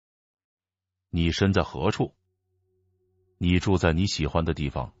你身在何处？你住在你喜欢的地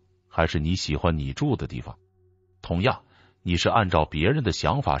方，还是你喜欢你住的地方？同样，你是按照别人的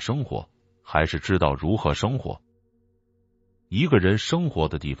想法生活，还是知道如何生活？一个人生活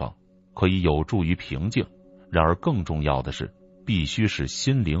的地方可以有助于平静，然而更重要的是，必须使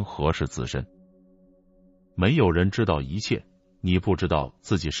心灵合适自身。没有人知道一切，你不知道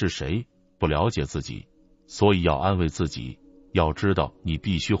自己是谁，不了解自己，所以要安慰自己，要知道你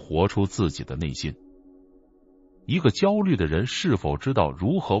必须活出自己的内心。一个焦虑的人是否知道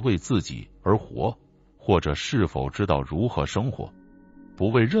如何为自己而活，或者是否知道如何生活？不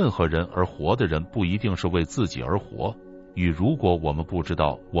为任何人而活的人不一定是为自己而活。与如果我们不知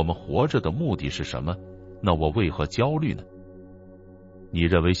道我们活着的目的是什么，那我为何焦虑呢？你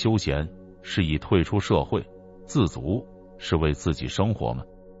认为休闲是已退出社会，自足是为自己生活吗？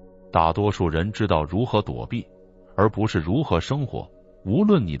大多数人知道如何躲避，而不是如何生活。无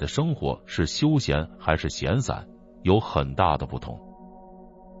论你的生活是休闲还是闲散，有很大的不同。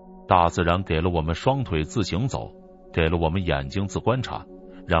大自然给了我们双腿自行走，给了我们眼睛自观察，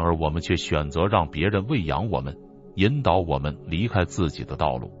然而我们却选择让别人喂养我们，引导我们离开自己的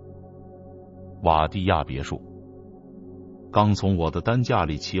道路。瓦蒂亚别墅。刚从我的担架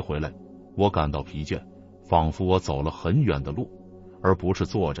里骑回来，我感到疲倦，仿佛我走了很远的路，而不是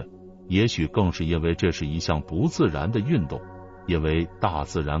坐着。也许更是因为这是一项不自然的运动，因为大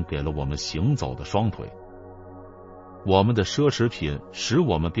自然给了我们行走的双腿。我们的奢侈品使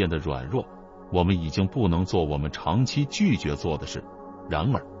我们变得软弱，我们已经不能做我们长期拒绝做的事。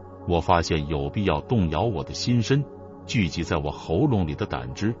然而，我发现有必要动摇我的心身，聚集在我喉咙里的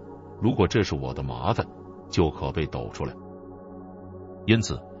胆汁。如果这是我的麻烦，就可被抖出来。因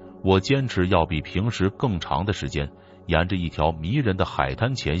此，我坚持要比平时更长的时间，沿着一条迷人的海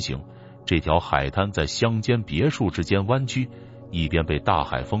滩前行。这条海滩在乡间别墅之间弯曲，一边被大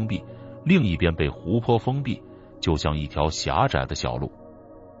海封闭，另一边被湖泊封闭，就像一条狭窄的小路。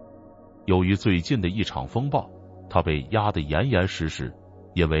由于最近的一场风暴，它被压得严严实实。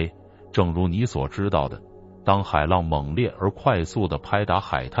因为正如你所知道的，当海浪猛烈而快速地拍打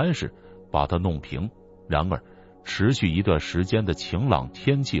海滩时，把它弄平。然而，持续一段时间的晴朗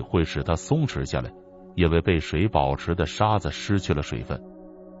天气会使它松弛下来，因为被水保持的沙子失去了水分。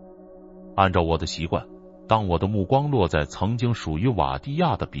按照我的习惯，当我的目光落在曾经属于瓦蒂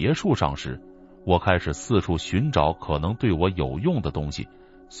亚的别墅上时，我开始四处寻找可能对我有用的东西。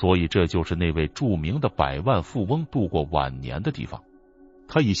所以这就是那位著名的百万富翁度过晚年的地方。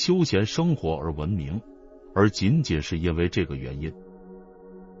他以休闲生活而闻名，而仅仅是因为这个原因。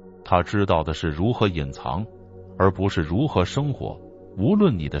他知道的是如何隐藏，而不是如何生活。无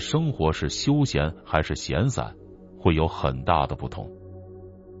论你的生活是休闲还是闲散，会有很大的不同。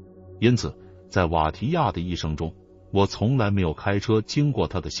因此，在瓦提亚的一生中，我从来没有开车经过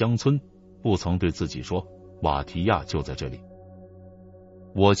他的乡村，不曾对自己说，瓦提亚就在这里。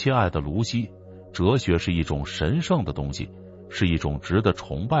我亲爱的卢西，哲学是一种神圣的东西，是一种值得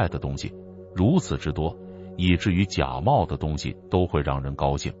崇拜的东西，如此之多，以至于假冒的东西都会让人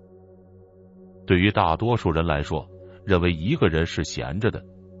高兴。对于大多数人来说，认为一个人是闲着的，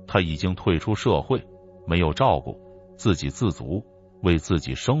他已经退出社会，没有照顾，自给自足，为自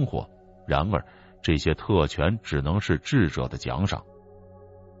己生活。然而，这些特权只能是智者的奖赏。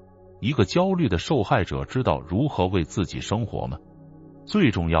一个焦虑的受害者知道如何为自己生活吗？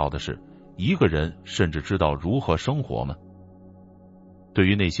最重要的是，一个人甚至知道如何生活吗？对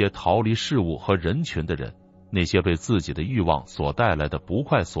于那些逃离事物和人群的人，那些被自己的欲望所带来的不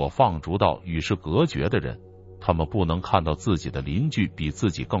快所放逐到与世隔绝的人，他们不能看到自己的邻居比自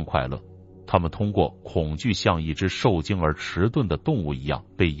己更快乐。他们通过恐惧像一只受惊而迟钝的动物一样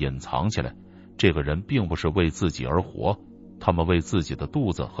被隐藏起来。这个人并不是为自己而活，他们为自己的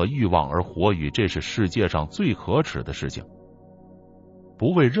肚子和欲望而活，与这是世界上最可耻的事情。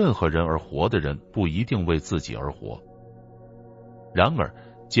不为任何人而活的人不一定为自己而活。然而，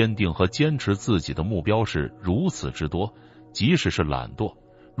坚定和坚持自己的目标是如此之多，即使是懒惰，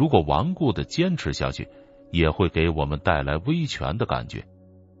如果顽固地坚持下去，也会给我们带来威权的感觉。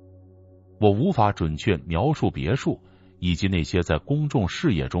我无法准确描述别墅以及那些在公众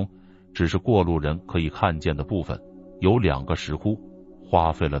视野中只是过路人可以看见的部分。有2个石窟，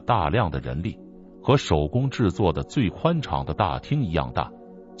花费了大量的人力，和手工制作的最宽敞的大厅一样大，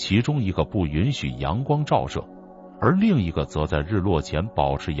其中一个不允许阳光照射，而另一个则在日落前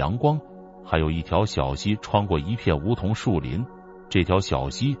保持阳光。还有一条小溪穿过一片梧桐树林，这条小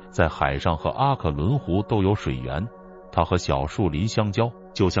溪在海上和阿克伦湖都有水源，它和小树林相交，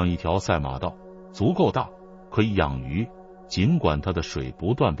就像一条赛马道，足够大，可以养鱼，尽管它的水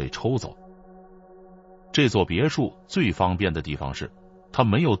不断被抽走。这座别墅最方便的地方是，他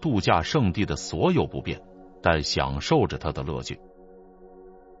没有度假胜地的所有不便，但享受着它的乐趣。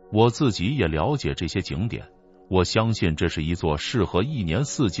我自己也了解这些景点，我相信这是一座适合一年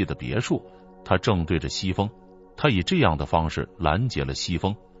四季的别墅，它正对着西风，它以这样的方式拦截了西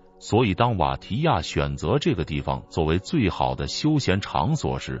风，所以当瓦提亚选择这个地方作为最好的休闲场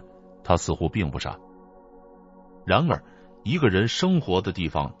所时，他似乎并不傻。然而，一个人生活的地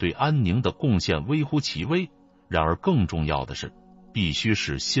方对安宁的贡献微乎其微，然而更重要的是，必须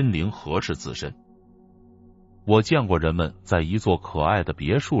使心灵合适自身。我见过人们在一座可爱的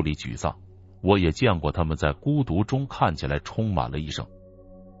别墅里沮丧，我也见过他们在孤独中看起来充满了一生。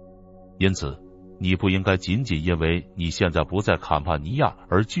因此，你不应该仅仅因为你现在不在坎帕尼亚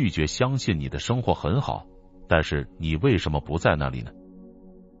而拒绝相信你的生活很好，但是你为什么不在那里呢？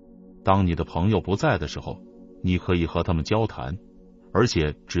当你的朋友不在的时候，你可以和他们交谈，而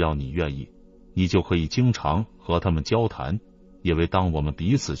且只要你愿意，你就可以经常和他们交谈，因为当我们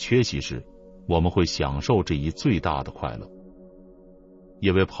彼此缺席时，我们会享受这一最大的快乐。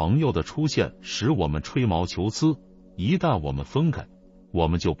因为朋友的出现使我们吹毛求疵，一旦我们分开，我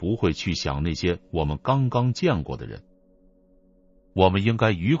们就不会去想那些我们刚刚见过的人。我们应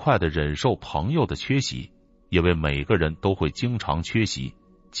该愉快地忍受朋友的缺席，因为每个人都会经常缺席，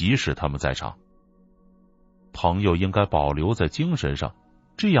即使他们在场。朋友应该保留在精神上，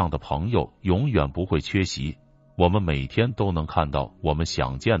这样的朋友永远不会缺席，我们每天都能看到我们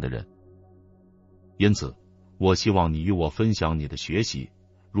想见的人。因此，我希望你与我分享你的学习，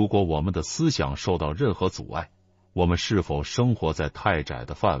如果我们的思想受到任何阻碍，我们是否生活在太窄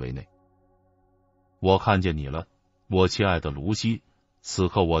的范围内？我看见你了，我亲爱的卢西，此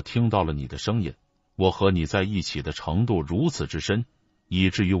刻我听到了你的声音，我和你在一起的程度如此之深，以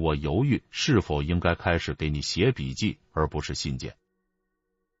至于我犹豫是否应该开始给你写笔记而不是信件。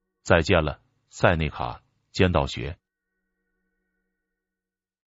再见了，塞内卡，尖道学。